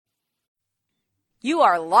You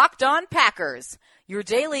are Locked On Packers, your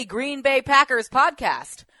daily Green Bay Packers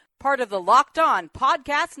podcast, part of the Locked On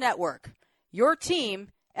Podcast Network, your team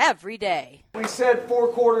every day. We said 4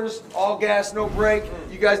 quarters, all gas, no break.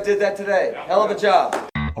 You guys did that today. Hell of a job.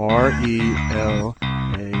 RELAX.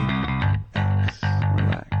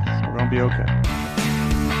 Relax. We're going to be okay.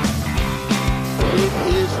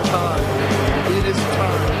 It is time. It is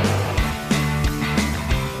time.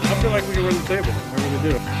 I feel like we can run the table. I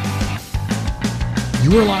really do.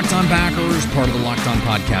 You are Locked On Packers, part of the Locked On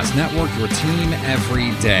Podcast Network, your team every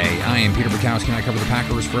day. I am Peter Bukowski, and I cover the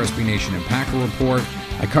Packers for SB Nation and Packer Report.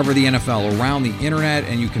 I cover the NFL around the internet,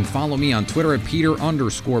 and you can follow me on Twitter at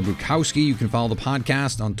Peter_Bukowski. You can follow the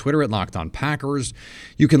podcast on Twitter at Locked On Packers.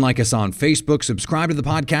 You can like us on Facebook, subscribe to the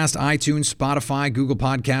podcast, iTunes, Spotify, Google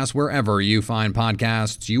Podcasts, wherever you find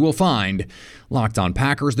podcasts, you will find Locked On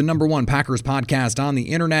Packers, the #1 Packers podcast on the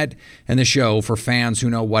internet, and the show for fans who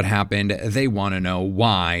know what happened. They want to know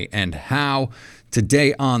why and how.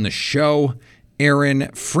 Today on the show,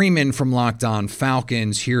 Aaron Freeman from Locked On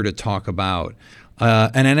Falcons here to talk about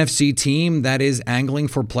an NFC team that is angling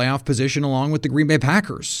for playoff position along with the Green Bay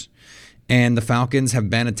Packers. And the Falcons have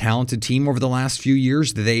been a talented team over the last few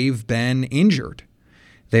years. They've been injured.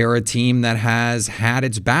 They are a team that has had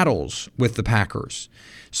its battles with the Packers.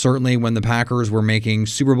 Certainly when the Packers were making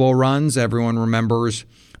Super Bowl runs, everyone remembers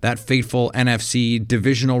that fateful NFC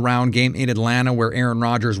divisional round game in Atlanta where Aaron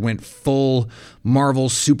Rodgers went full Marvel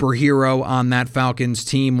superhero on that Falcons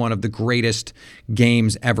team, one of the greatest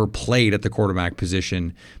games ever played at the quarterback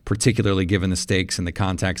position, particularly given the stakes and the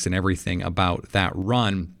context and everything about that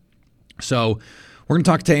run. So we're going to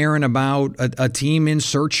talk to Aaron about a team in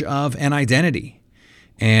search of an identity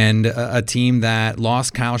and a team that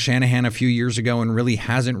lost Kyle Shanahan a few years ago and really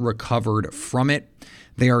hasn't recovered from it.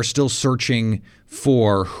 They are still searching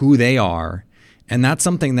for who they are, and that's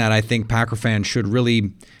something that I think Packer fans should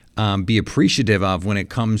really be appreciative of when it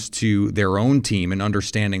comes to their own team and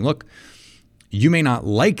understanding, look, you may not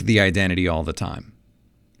like the identity all the time,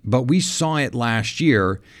 but we saw it last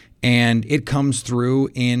year, and it comes through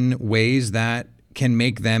in ways that can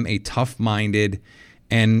make them a tough-minded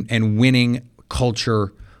and winning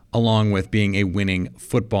culture along with being a winning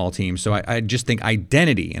football team. So I just think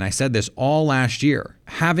identity, and I said this all last year,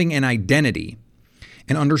 having an identity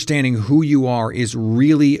and understanding who you are is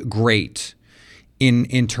really great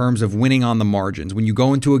in terms of winning on the margins. When you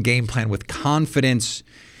go into a game plan with confidence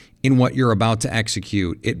in what you're about to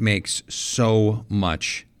execute, it makes so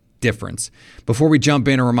much difference. Before we jump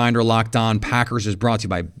in, a reminder, Locked On Packers is brought to you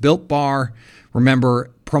by Built Bar.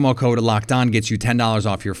 Remember, promo code Locked On gets you $10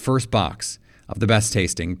 off your first box of the best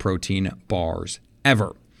tasting protein bars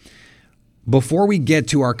ever. Before we get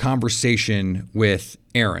to our conversation with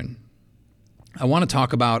Aaron, I want to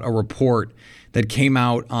talk about a report that came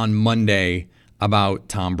out on Monday about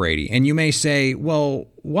Tom Brady. And you may say, well,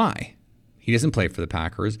 why? He doesn't play for the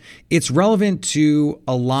Packers. It's relevant to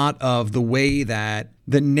a lot of the way that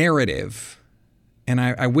the narrative, and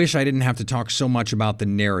I wish I didn't have to talk so much about the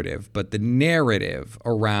narrative, but the narrative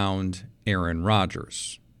around Aaron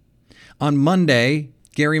Rodgers. On Monday,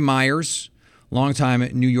 Gary Myers, longtime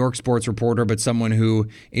New York sports reporter, but someone who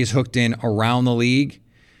is hooked in around the league,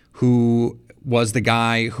 who was the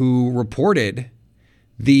guy who reported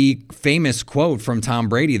the famous quote from Tom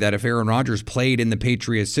Brady that if Aaron Rodgers played in the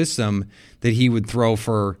Patriots system, that he would throw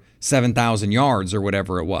for 7,000 yards or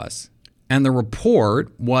whatever it was. And the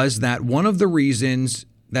report was that one of the reasons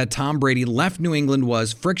that Tom Brady left New England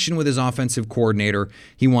was friction with his offensive coordinator.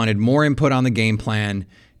 He wanted more input on the game plan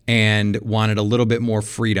and wanted a little bit more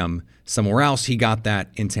freedom somewhere else. He got that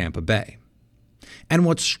in Tampa Bay. And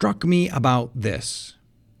what struck me about this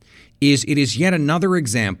is it is yet another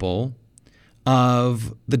example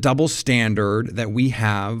of the double standard that we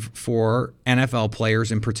have for NFL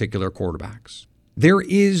players, in particular quarterbacks. There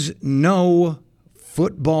is no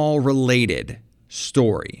football-related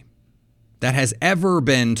story that has ever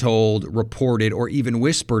been told, reported, or even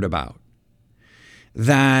whispered about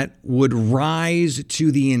that would rise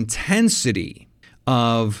to the intensity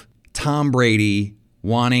of Tom Brady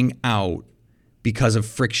wanting out because of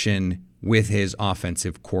friction with his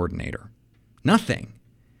offensive coordinator. Nothing.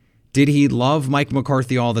 Did he love Mike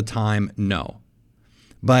McCarthy all the time? No.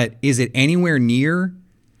 But is it anywhere near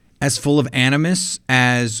as full of animus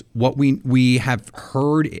as what we have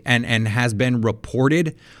heard and has been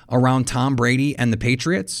reported around Tom Brady and the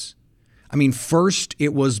Patriots? I mean, first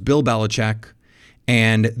it was Bill Belichick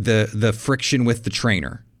and the friction with the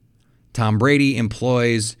trainer. Tom Brady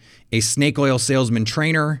employs a snake oil salesman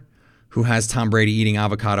trainer who has Tom Brady eating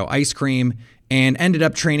avocado ice cream and ended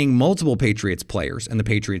up training multiple Patriots players. And the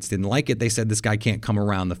Patriots didn't like it. They said this guy can't come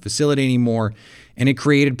around the facility anymore. And it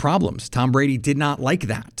created problems. Tom Brady did not like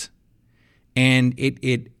that. And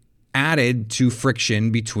it added to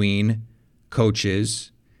friction between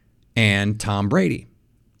coaches and Tom Brady.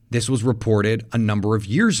 This was reported a number of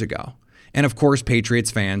years ago. And of course,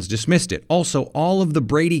 Patriots fans dismissed it. Also, all of the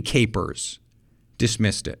Brady capers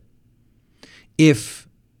dismissed it. If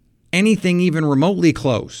anything even remotely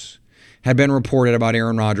close had been reported about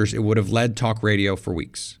Aaron Rodgers, it would have led talk radio for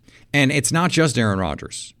weeks. And it's not just Aaron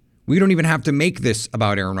Rodgers. We don't even have to make this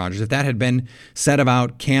about Aaron Rodgers. If that had been said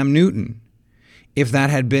about Cam Newton, if that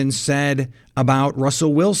had been said about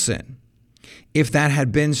Russell Wilson, if that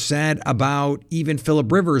had been said about even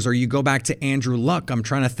Phillip Rivers, or you go back to Andrew Luck, I'm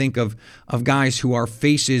trying to think of guys who are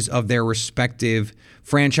faces of their respective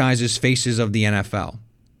franchises, faces of the NFL.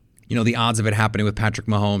 You know, the odds of it happening with Patrick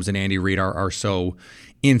Mahomes and Andy Reid are so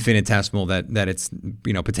infinitesimal that it's,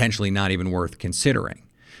 you know, potentially not even worth considering.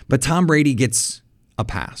 But Tom Brady gets a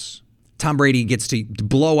pass. Tom Brady gets to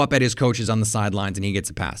blow up at his coaches on the sidelines, and he gets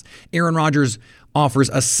a pass. Aaron Rodgers offers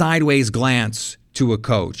a sideways glance to a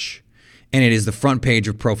coach, and it is the front page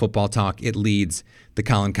of Pro Football Talk. It leads the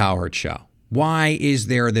Colin Cowherd show. Why is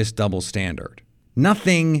there this double standard?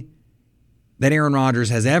 Nothing that Aaron Rodgers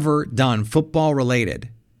has ever done football-related,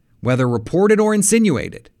 whether reported or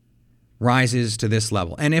insinuated, rises to this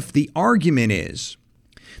level. And if the argument is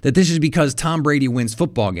that this is because Tom Brady wins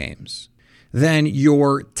football games, then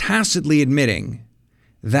you're tacitly admitting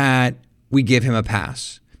that we give him a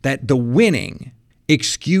pass, that the winning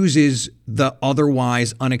excuses the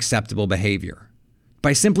otherwise unacceptable behavior.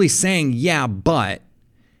 By simply saying, yeah, but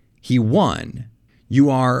he won, you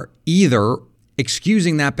are either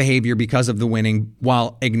excusing that behavior because of the winning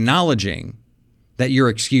while acknowledging that you're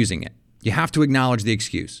excusing it. You have to acknowledge the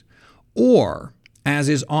excuse. Or, as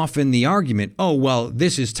is often the argument, oh, well,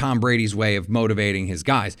 this is Tom Brady's way of motivating his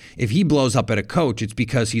guys. If he blows up at a coach, it's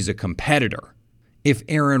because he's a competitor. If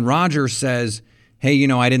Aaron Rodgers says, hey, you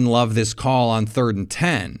know, I didn't love this call on 3rd and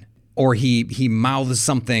 10, or he mouths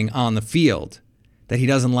something on the field that he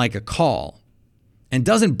doesn't like a call, and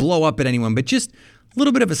doesn't blow up at anyone, but just a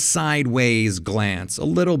little bit of a sideways glance, a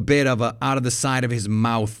little bit of a out of the side of his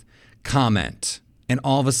mouth comment, and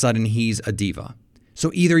all of a sudden he's a diva. So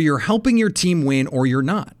either you're helping your team win or you're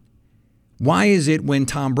not. Why is it when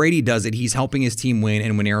Tom Brady does it, he's helping his team win,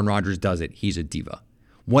 and when Aaron Rodgers does it, he's a diva?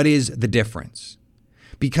 What is the difference?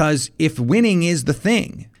 Because if winning is the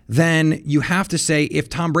thing, then you have to say if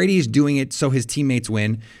Tom Brady is doing it so his teammates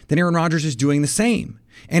win, then Aaron Rodgers is doing the same.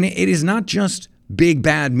 And it is not just big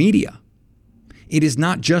bad media. It is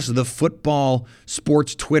not just the football,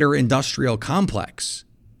 sports, Twitter industrial complex.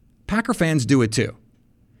 Packer fans do it too.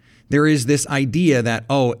 There is this idea that,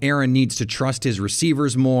 oh, Aaron needs to trust his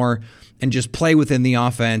receivers more and just play within the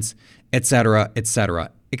offense, et cetera, et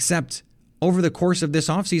cetera. Except over the course of this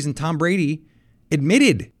offseason, Tom Brady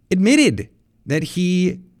admitted that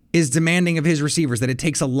he is demanding of his receivers, that it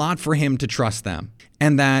takes a lot for him to trust them.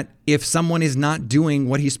 And that if someone is not doing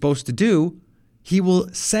what he's supposed to do, he will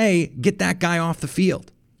say, get that guy off the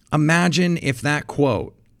field. Imagine if that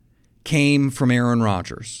quote came from Aaron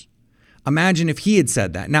Rodgers. Imagine if he had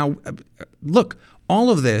said that. Now, look, all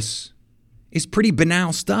of this is pretty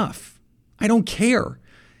banal stuff. I don't care.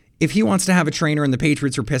 If he wants to have a trainer and the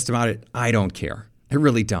Patriots are pissed about it, I don't care. I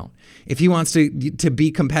really don't. If he wants to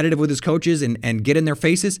be competitive with his coaches and get in their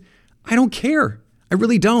faces, I don't care. I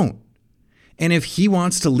really don't. And if he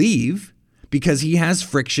wants to leave because he has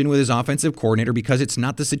friction with his offensive coordinator because it's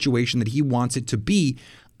not the situation that he wants it to be,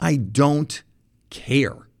 I don't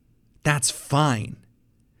care. That's fine.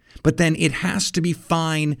 But then it has to be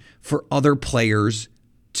fine for other players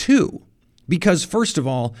too. Because first of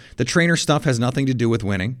all, the trainer stuff has nothing to do with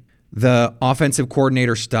winning. The offensive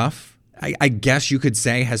coordinator stuff, I guess you could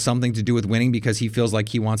say, has something to do with winning because he feels like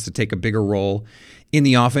he wants to take a bigger role in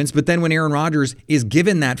the offense. But then when Aaron Rodgers is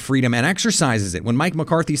given that freedom and exercises it, when Mike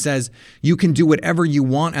McCarthy says you can do whatever you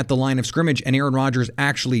want at the line of scrimmage and Aaron Rodgers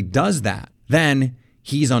actually does that, then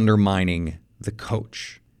he's undermining the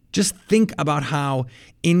coach. Just think about how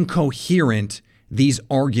incoherent these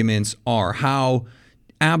arguments are, how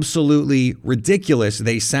absolutely ridiculous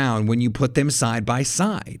they sound when you put them side by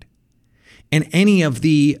side. And any of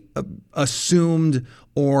the assumed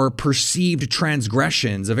or perceived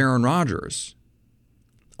transgressions of Aaron Rodgers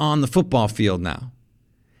on the football field now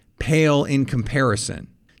pale in comparison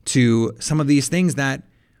to some of these things that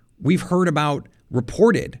we've heard about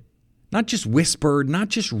reported. Not just whispered, not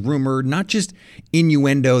just rumored, not just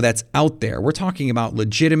innuendo that's out there. We're talking about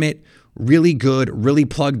legitimate, really good, really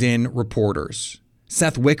plugged in reporters.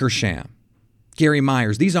 Seth Wickersham, Gary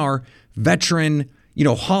Myers. These are veteran,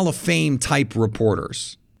 Hall of Fame type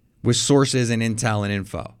reporters with sources and intel and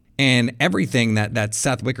info. And everything that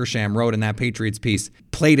Seth Wickersham wrote in that Patriots piece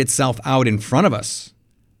played itself out in front of us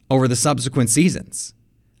over the subsequent seasons.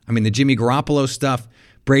 I mean, the Jimmy Garoppolo stuff,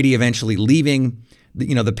 Brady eventually leaving,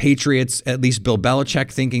 the Patriots, at least Bill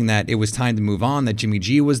Belichick, thinking that it was time to move on, that Jimmy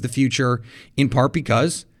G was the future, in part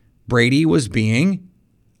because Brady was being,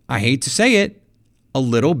 I hate to say it, a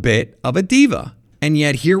little bit of a diva. And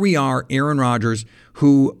yet here we are, Aaron Rodgers,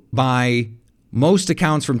 who by most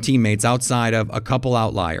accounts from teammates outside of a couple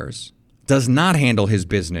outliers, does not handle his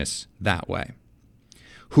business that way.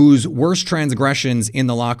 Whose worst transgressions in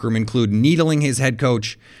the locker room include needling his head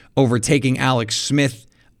coach over taking Alex Smith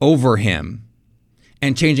over him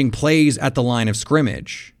and changing plays at the line of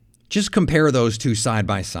scrimmage. Just compare those two side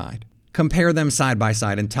by side. Compare them side by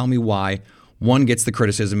side and tell me why one gets the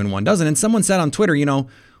criticism and one doesn't. And someone said on Twitter,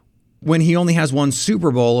 when he only has one Super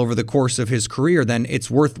Bowl over the course of his career, then it's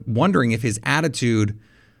worth wondering if his attitude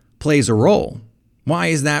plays a role. Why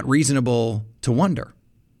is that reasonable to wonder?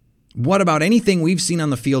 What about anything we've seen on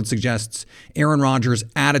the field suggests Aaron Rodgers'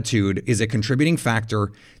 attitude is a contributing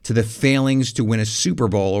factor to the failings to win a Super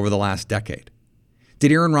Bowl over the last decade?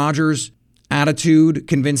 Did Aaron Rodgers' attitude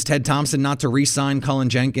convince Ted Thompson not to re-sign Cullen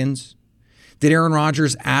Jenkins? Did Aaron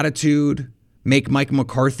Rodgers' attitude make Mike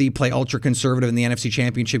McCarthy play ultra-conservative in the NFC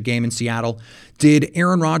Championship game in Seattle? Did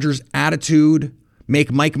Aaron Rodgers' attitude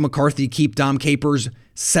make Mike McCarthy keep Dom Capers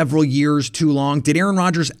several years too long? Did Aaron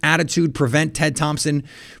Rodgers' attitude prevent Ted Thompson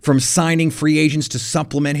from signing free agents to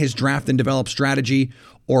supplement his draft and develop strategy,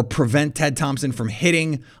 or prevent Ted Thompson from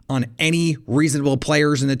hitting on any reasonable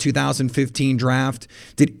players in the 2015 draft?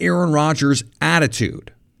 Did Aaron Rodgers'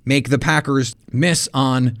 attitude make the Packers miss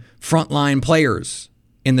on frontline players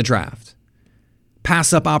in the draft?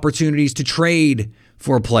 Pass up opportunities to trade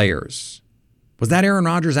for players? Was that Aaron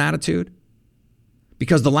Rodgers' attitude?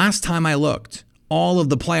 Because the last time I looked, all of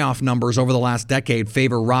the playoff numbers over the last decade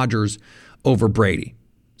favor Rodgers over Brady.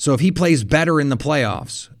 So if he plays better in the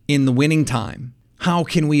playoffs, in the winning time, how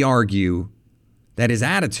can we argue that his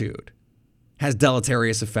attitude has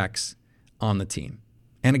deleterious effects on the team?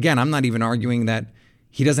 And again, I'm not even arguing that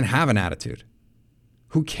he doesn't have an attitude.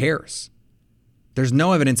 Who cares? There's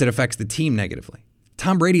no evidence it affects the team negatively.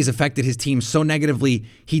 Tom Brady's affected his team so negatively,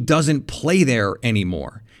 he doesn't play there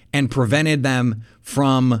anymore and prevented them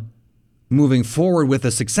from moving forward with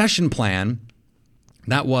a succession plan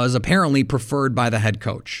that was apparently preferred by the head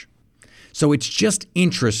coach. So it's just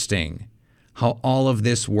interesting how all of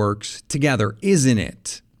this works together, isn't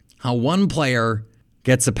it? How one player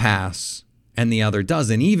gets a pass and the other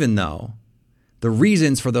doesn't, even though the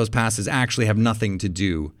reasons for those passes actually have nothing to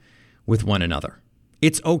do with one another.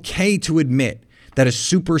 It's okay to admit that a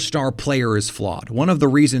superstar player is flawed. One of the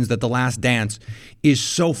reasons that The Last Dance is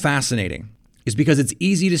so fascinating is because it's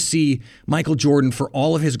easy to see Michael Jordan for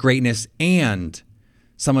all of his greatness and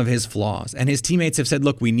some of his flaws. And his teammates have said,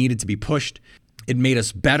 look, we needed to be pushed. It made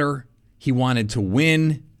us better. He wanted to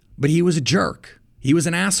win, but he was a jerk. He was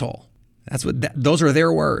an asshole. Those are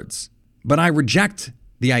their words. But I reject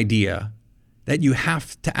the idea that you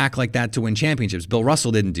have to act like that to win championships. Bill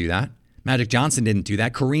Russell didn't do that. Magic Johnson didn't do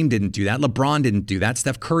that. Kareem didn't do that. LeBron didn't do that.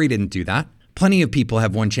 Steph Curry didn't do that. Plenty of people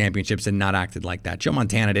have won championships and not acted like that. Joe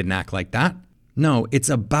Montana didn't act like that. No, it's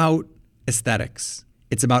about aesthetics.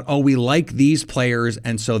 It's about, we like these players,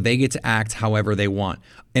 and so they get to act however they want.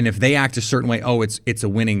 And if they act a certain way, it's a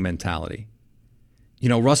winning mentality.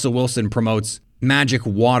 Russell Wilson promotes magic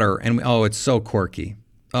water, and it's so quirky.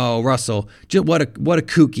 Oh, Russell, what a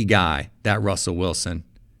kooky guy, that Russell Wilson.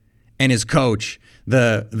 And his coach,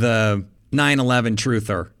 the 9/11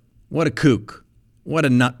 truther. What a kook. What a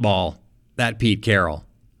nutball, that Pete Carroll.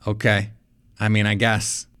 Okay. I mean, I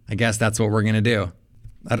guess that's what we're going to do.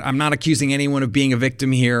 I'm not accusing anyone of being a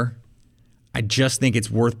victim here. I just think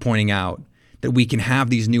it's worth pointing out that we can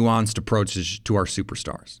have these nuanced approaches to our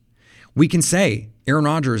superstars. We can say Aaron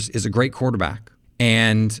Rodgers is a great quarterback,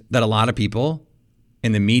 and that a lot of people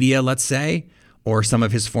in the media, let's say, or some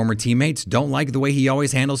of his former teammates don't like the way he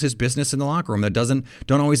always handles his business in the locker room, that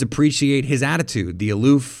don't always appreciate his attitude, the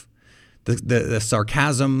aloof, the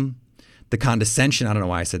sarcasm, the condescension. I don't know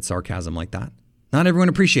why I said sarcasm like that. Not everyone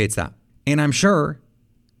appreciates that. And I'm sure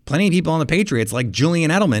plenty of people on the Patriots, like Julian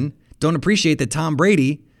Edelman, don't appreciate that Tom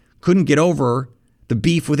Brady couldn't get over the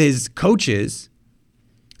beef with his coaches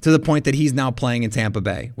to the point that he's now playing in Tampa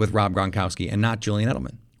Bay with Rob Gronkowski and not Julian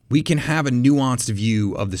Edelman. We can have a nuanced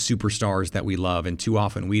view of the superstars that we love, and too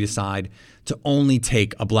often we decide to only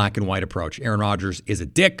take a black and white approach. Aaron Rodgers is a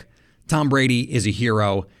dick, Tom Brady is a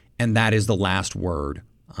hero, and that is the last word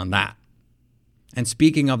on that. And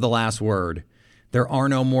speaking of the last word, There are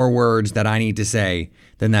no more words that I need to say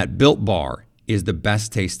than that Built Bar is the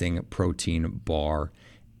best tasting protein bar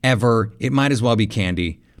ever. It might as well be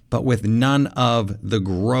candy, but with none of the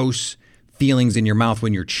gross feelings in your mouth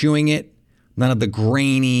when you're chewing it, none of the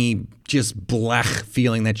grainy, just blech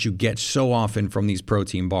feeling that you get so often from these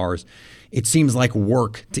protein bars. It seems like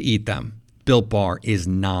work to eat them. Built Bar is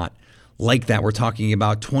not like that. We're talking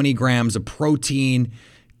about 20 grams of protein,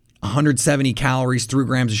 170 calories, 3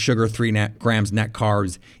 grams of sugar, 3 grams net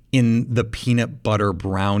carbs in the peanut butter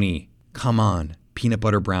brownie. Come on, peanut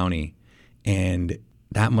butter brownie. And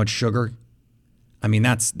that much sugar? I mean,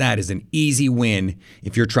 that is an easy win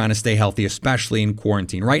if you're trying to stay healthy, especially in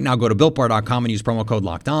quarantine. Right now, go to BuiltBar.com and use promo code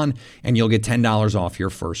LOCKEDON, and you'll get $10 off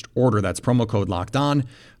your first order. That's promo code LOCKEDON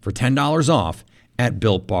for $10 off at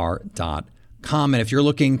BuiltBar.com. And if you're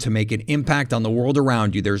looking to make an impact on the world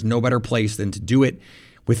around you, there's no better place than to do it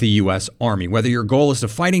with the U.S. Army. Whether your goal is to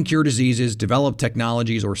fight and cure diseases, develop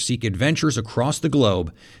technologies, or seek adventures across the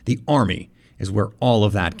globe, the Army is where all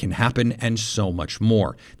of that can happen and so much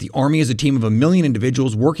more. The Army is a team of 1 million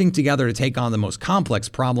individuals working together to take on the most complex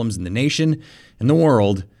problems in the nation and the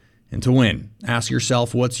world and to win. Ask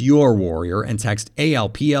yourself, what's your warrior? And text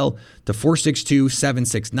ALPL to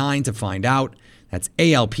 462-769 to find out. That's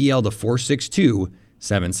ALPL to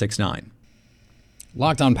 462-769.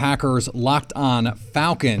 Locked on Packers, Locked on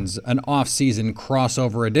Falcons, an off-season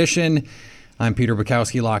crossover edition. I'm Peter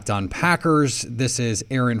Bukowski, Locked on Packers. This is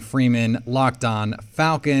Aaron Freeman, Locked on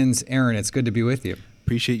Falcons. Aaron, it's good to be with you.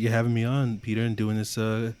 Appreciate you having me on, Peter, and doing this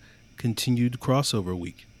continued crossover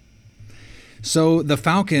week. So the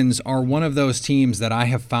Falcons are one of those teams that I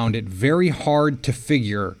have found it very hard to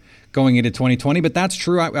figure going into 2020, but that's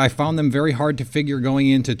true. I found them very hard to figure going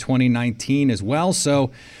into 2019 as well.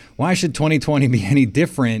 So why should 2020 be any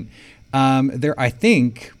different? I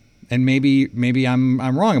think, and maybe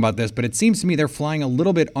I'm wrong about this, but it seems to me they're flying a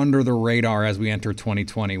little bit under the radar as we enter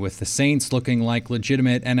 2020, with the Saints looking like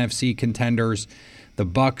legitimate NFC contenders, the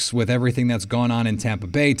Bucs with everything that's gone on in Tampa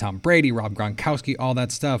Bay, Tom Brady, Rob Gronkowski, all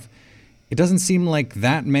that stuff. It doesn't seem like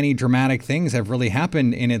that many dramatic things have really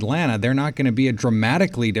happened in Atlanta. They're not going to be a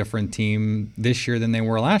dramatically different team this year than they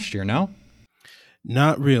were last year, no?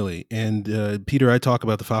 Not really. And Peter, I talk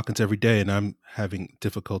about the Falcons every day, and I'm having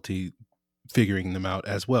difficulty figuring them out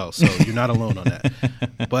as well. So you're not alone on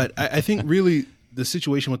that. But I think really the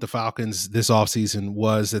situation with the Falcons this offseason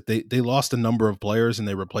was that they lost a number of players and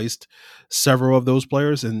they replaced several of those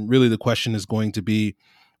players. And really the question is going to be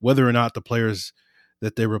whether or not the players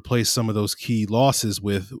that they replace some of those key losses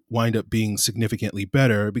with wind up being significantly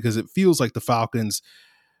better, because it feels like the Falcons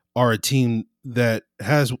are a team that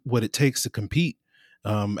has what it takes to compete,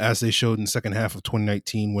 as they showed in the second half of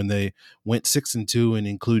 2019 when they went 6-2 and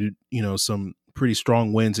included, some pretty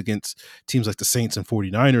strong wins against teams like the Saints and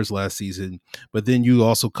 49ers last season. But then you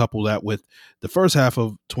also couple that with the first half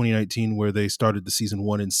of 2019 where they started the season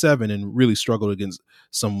 1-7 and really struggled against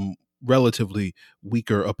some relatively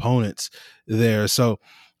weaker opponents there. So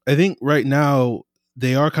I think right now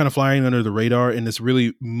they are kind of flying under the radar, and it's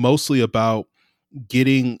really mostly about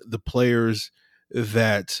getting the players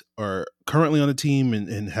that are currently on the team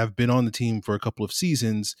and have been on the team for a couple of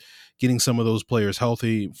seasons, getting some of those players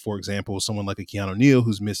healthy. For example, someone like a Keanu Neal,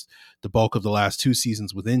 who's missed the bulk of the last 2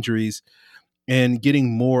 seasons with injuries, and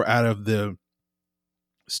getting more out of the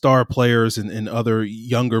star players and other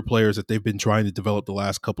younger players that they've been trying to develop the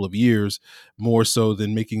last couple of years, more so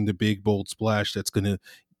than making the big, bold splash that's going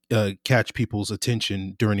to catch people's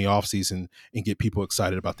attention during the offseason and get people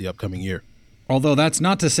excited about the upcoming year. Although that's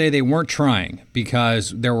not to say they weren't trying,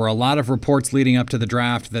 because there were a lot of reports leading up to the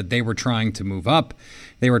draft that they were trying to move up.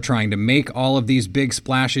 They were trying to make all of these big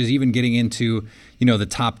splashes, even getting into, the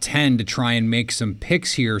top 10 to try and make some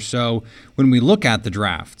picks here. So when we look at the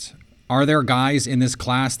draft, are there guys in this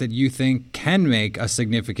class that you think can make a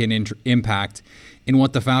significant impact in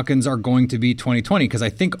what the Falcons are going to be 2020? Because I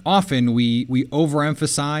think often we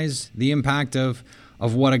overemphasize the impact of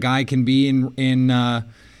what a guy can be in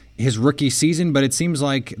his rookie season, but it seems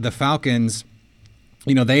like the Falcons,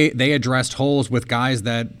 they addressed holes with guys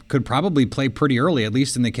that could probably play pretty early, at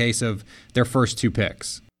least in the case of their first 2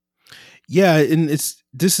 picks. Yeah, and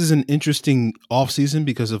this is an interesting offseason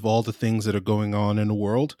because of all the things that are going on in the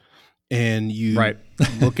world. And you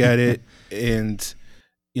look at it and,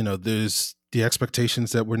 there's the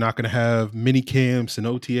expectations that we're not going to have mini camps and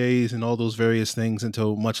OTAs and all those various things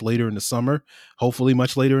until much later in the summer, hopefully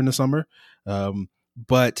much later in the summer.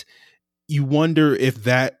 But you wonder if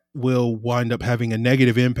that will wind up having a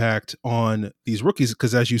negative impact on these rookies.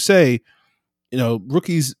 Because as you say,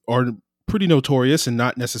 rookies are pretty notorious and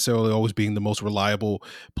not necessarily always being the most reliable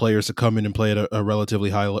players to come in and play at a relatively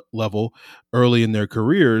high level early in their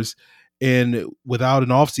careers. And without an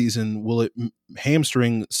offseason, will it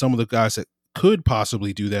hamstring some of the guys that could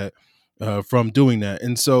possibly do that from doing that?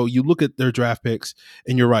 And so you look at their draft picks,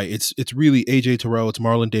 and you're right. It's really A.J. Terrell, it's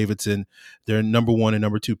Marlon Davidson, their number 1 and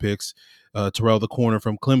number 2 picks. Terrell, the corner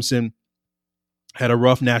from Clemson, had a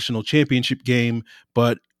rough national championship game,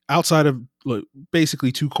 but outside of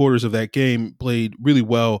basically 2 quarters of that game, played really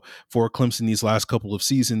well for Clemson these last couple of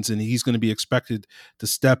seasons, and he's going to be expected to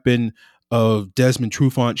step in of Desmond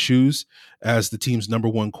Trufant's shoes as the team's number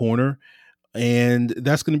 1 corner. And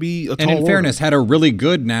that's going to be a tall order. And in fairness, had a really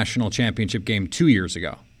good national championship game 2 years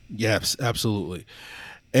ago. Yes, absolutely.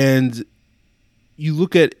 And you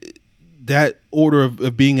look at that order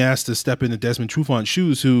of being asked to step into Desmond Trufant's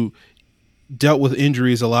shoes, who dealt with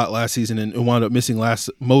injuries a lot last season and wound up missing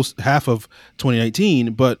most half of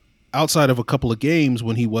 2019. But outside of a couple of games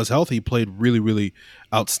when he was healthy, played really, really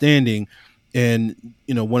outstanding. And,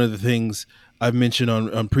 one of the things I've mentioned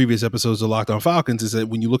on previous episodes of Locked On Falcons is that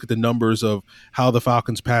when you look at the numbers of how the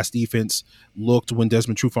Falcons' pass defense looked when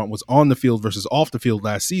Desmond Trufant was on the field versus off the field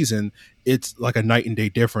last season, it's like a night and day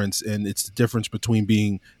difference. And it's the difference between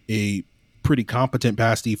being a pretty competent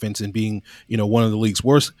pass defense and being, one of the league's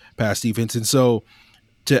worst pass defense. And so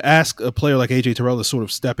to ask a player like A.J. Terrell to sort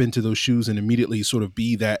of step into those shoes and immediately sort of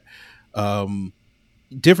be that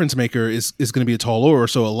difference maker is going to be a tall order.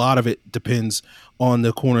 So a lot of it depends on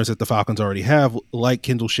the corners that the Falcons already have, like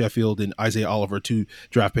Kendall Sheffield and Isaiah Oliver, 2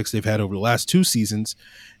 draft picks they've had over the last 2 seasons.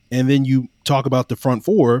 And then you talk about the front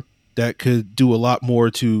 4 that could do a lot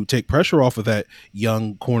more to take pressure off of that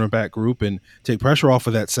young cornerback group and take pressure off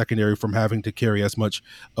of that secondary from having to carry as much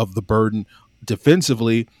of the burden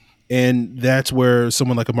defensively. And that's where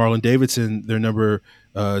someone like a Marlon Davidson, their number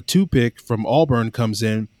 2 pick from Auburn, comes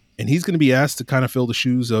in. And he's going to be asked to kind of fill the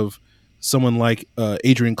shoes of someone like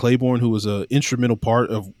Adrian Claiborne, who was an instrumental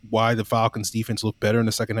part of why the Falcons defense looked better in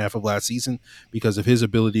the second half of last season because of his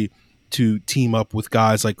ability to team up with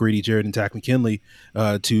guys like Grady Jarrett and Takk McKinley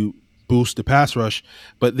to boost the pass rush.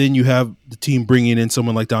 But then you have the team bringing in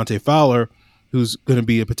someone like Dante Fowler, who's going to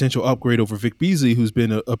be a potential upgrade over Vic Beasley, who's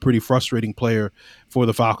been a pretty frustrating player for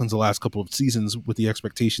the Falcons the last couple of seasons with the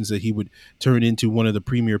expectations that he would turn into one of the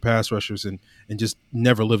premier pass rushers and just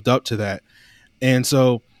never lived up to that. And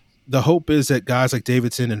so the hope is that guys like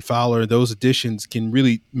Davidson and Fowler, those additions can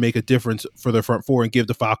really make a difference for their front 4 and give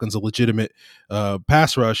the Falcons a legitimate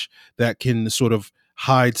pass rush that can sort of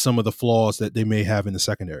hide some of the flaws that they may have in the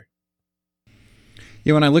secondary.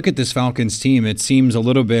 Yeah, when I look at this Falcons team, it seems a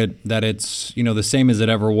little bit that it's, the same as it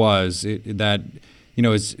ever was.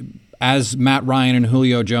 It's as Matt Ryan and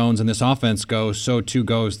Julio Jones and this offense go, so too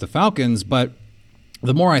goes the Falcons. But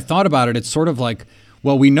the more I thought about it, it's sort of like,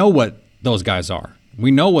 well, we know what those guys are. We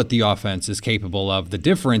know what the offense is capable of. The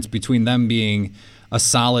difference between them being a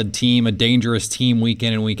solid team, a dangerous team week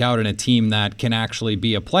in and week out, and a team that can actually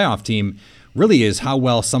be a playoff team really is how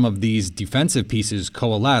well some of these defensive pieces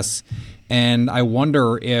coalesce. And I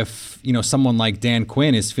wonder if, someone like Dan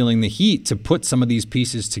Quinn is feeling the heat to put some of these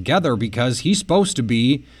pieces together because he's supposed to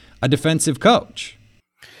be a defensive coach.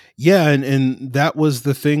 Yeah, and that was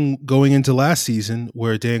the thing going into last season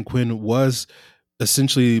where Dan Quinn was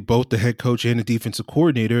essentially both the head coach and the defensive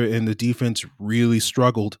coordinator, and the defense really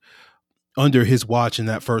struggled under his watch in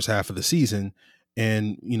that first half of the season.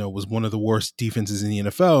 And, was one of the worst defenses in the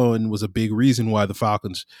NFL and was a big reason why the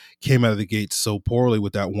Falcons came out of the gates so poorly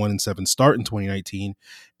with that 1-7 start in 2019.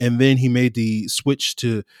 And then he made the switch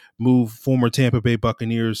to move former Tampa Bay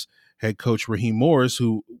Buccaneers head coach Raheem Morris,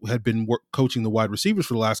 who had been coaching the wide receivers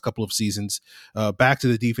for the last couple of seasons, back to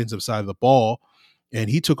the defensive side of the ball. And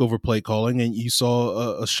he took over play calling, and you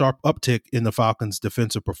saw a sharp uptick in the Falcons'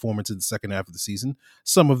 defensive performance in the second half of the season.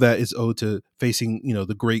 Some of that is owed to facing,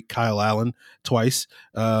 the great Kyle Allen twice,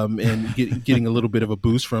 and getting a little bit of a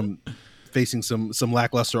boost from facing some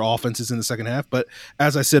lackluster offenses in the second half. But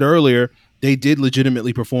as I said earlier, they did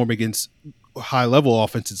legitimately perform against high-level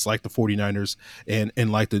offenses like the 49ers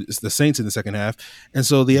and like the Saints in the second half. And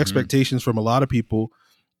so the expectations from a lot of people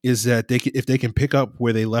is that if they can pick up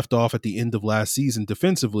where they left off at the end of last season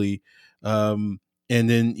defensively, and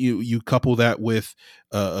then you couple that with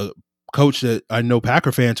a coach that I know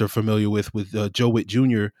Packer fans are familiar with Joe Witt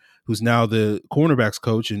Jr., who's now the cornerbacks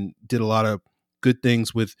coach and did a lot of good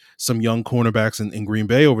things with some young cornerbacks in Green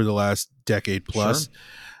Bay over the last decade plus.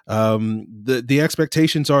 Sure. The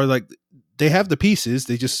expectations are like they have the pieces.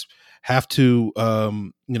 They just have to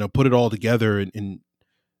put it all together and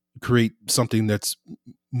create something that's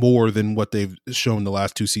more than what they've shown the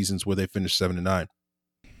last 2 seasons where they finished 7-9.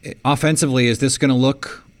 Offensively, is this going to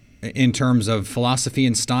look in terms of philosophy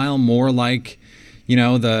and style, more like,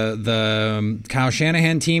 the Kyle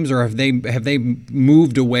Shanahan teams, or have they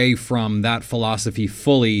moved away from that philosophy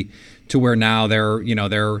fully to where now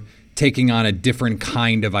they're taking on a different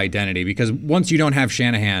kind of identity? Because once you don't have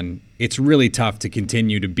Shanahan, it's really tough to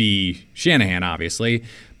continue to be Shanahan, obviously.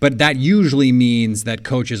 But that usually means that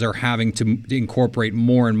coaches are having to incorporate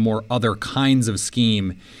more and more other kinds of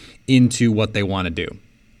scheme into what they want to do.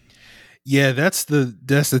 Yeah, that's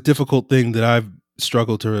the difficult thing that I've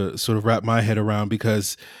struggled to sort of wrap my head around,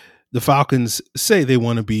 because the Falcons say they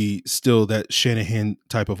want to be still that Shanahan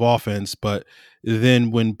type of offense, but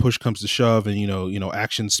then when push comes to shove and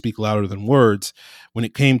actions speak louder than words, when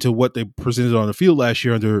it came to what they presented on the field last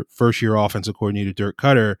year under first-year offensive coordinator Dirk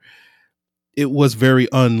Koetter, it was very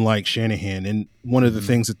unlike Shanahan. And one of the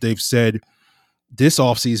things that they've said this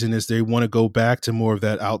offseason is they want to go back to more of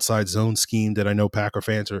that outside zone scheme that I know Packer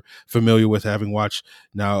fans are familiar with, having watched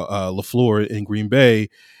now LaFleur in Green Bay.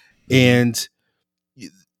 And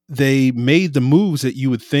they made the moves that you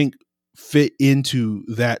would think fit into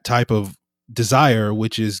that type of desire,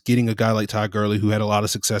 which is getting a guy like Todd Gurley, who had a lot of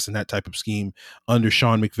success in that type of scheme under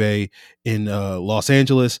Sean McVay in Los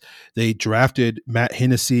Angeles. They drafted Matt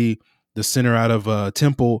Hennessy, the center out of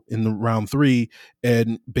Temple, in the round 3.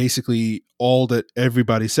 And basically all that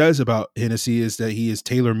everybody says about Hennessy is that he is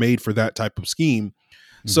tailor-made for that type of scheme.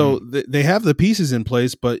 Mm-hmm. So they have the pieces in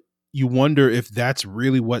place, but you wonder if that's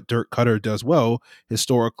really what Dirk Koetter does well,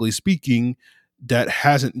 historically speaking. That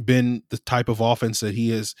hasn't been the type of offense that he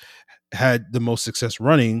has had the most success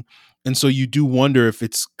running. And so you do wonder if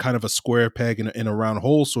it's kind of a square peg in a round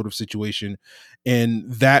hole sort of situation.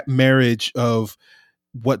 And that marriage of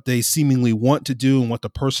what they seemingly want to do and what the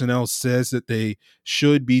personnel says that they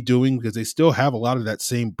should be doing, because they still have a lot of that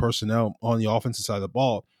same personnel on the offensive side of the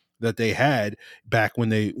ball that they had back when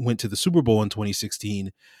they went to the Super Bowl in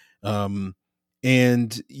 2016.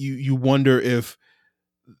 And you wonder if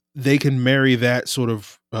they can marry that sort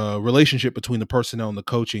of relationship between the personnel and the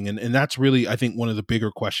coaching. And that's really, I think, one of the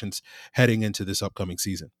bigger questions heading into this upcoming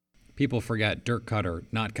season. People forget Dirk Koetter,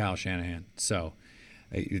 not Kyle Shanahan. So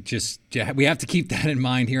we have to keep that in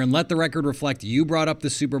mind here, and let the record reflect. You brought up the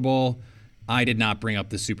Super Bowl. I did not bring up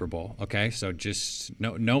the Super Bowl. Okay, so just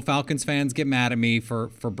no Falcons fans get mad at me for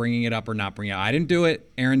bringing it up or not bringing it up. I didn't do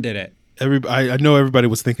it. Aaron did it. I know everybody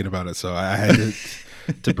was thinking about it, so I had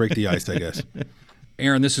to break the ice, I guess.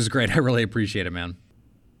 Aaron, this was great. I really appreciate it, man.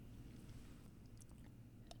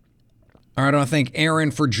 All right, I want to thank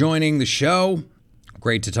Aaron for joining the show.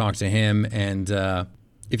 Great to talk to him. And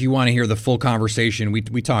if you want to hear the full conversation,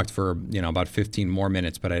 we talked for about 15 more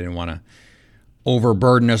minutes, but I didn't want to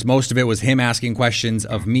overburden us. Most of it was him asking questions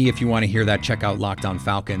of me. If you want to hear that, check out Locked On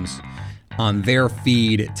Falcons on their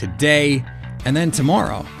feed today. And then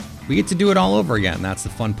tomorrow, we get to do it all over again. That's the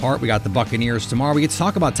fun part. We got the Buccaneers tomorrow. We get to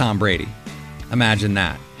talk about Tom Brady. Imagine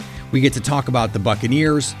that. We get to talk about the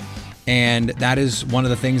Buccaneers, and that is one of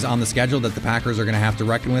the things on the schedule that the Packers are going to have to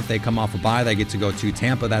reckon with. They come off a bye. They get to go to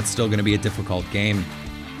Tampa. That's still going to be a difficult game.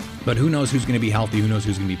 But who knows who's going to be healthy? Who knows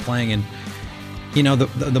who's going to be playing? And,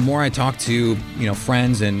 the more I talk to,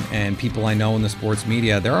 friends and people I know in the sports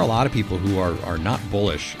media, there are a lot of people who are not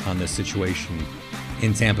bullish on this situation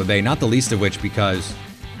in Tampa Bay, not the least of which because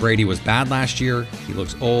Brady was bad last year. He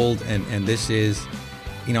looks old, and this is,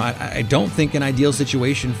 I don't think an ideal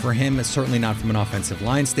situation for him. It's certainly not from an offensive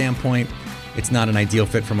line standpoint. It's not an ideal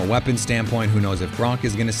fit from a weapon standpoint. Who knows if Gronk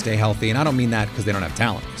is going to stay healthy? And I don't mean that because they don't have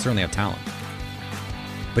talent. They certainly have talent.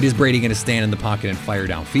 But is Brady going to stand in the pocket and fire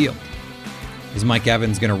downfield? Is Mike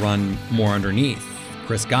Evans going to run more underneath?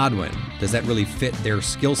 Chris Godwin, does that really fit their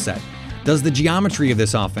skill set? Does the geometry of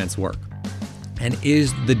this offense work? And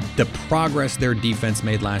is the progress their defense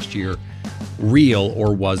made last year real,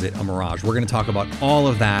 or was it a mirage? We're going to talk about all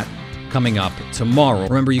of that coming up tomorrow.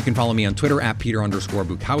 Remember, you can follow me on Twitter at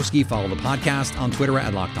Peter_Bukowski. Follow the podcast on Twitter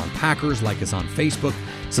at Locked On Packers. Like us on Facebook.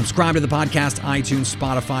 Subscribe to the podcast, iTunes,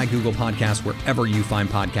 Spotify, Google Podcasts, wherever you find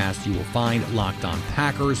podcasts, you will find Locked On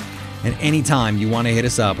Packers. And anytime you want to hit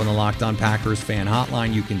us up on the Locked On Packers fan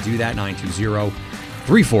hotline, you can do that,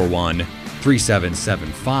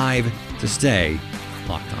 920-341-3775, to stay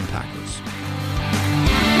Locked On Packers.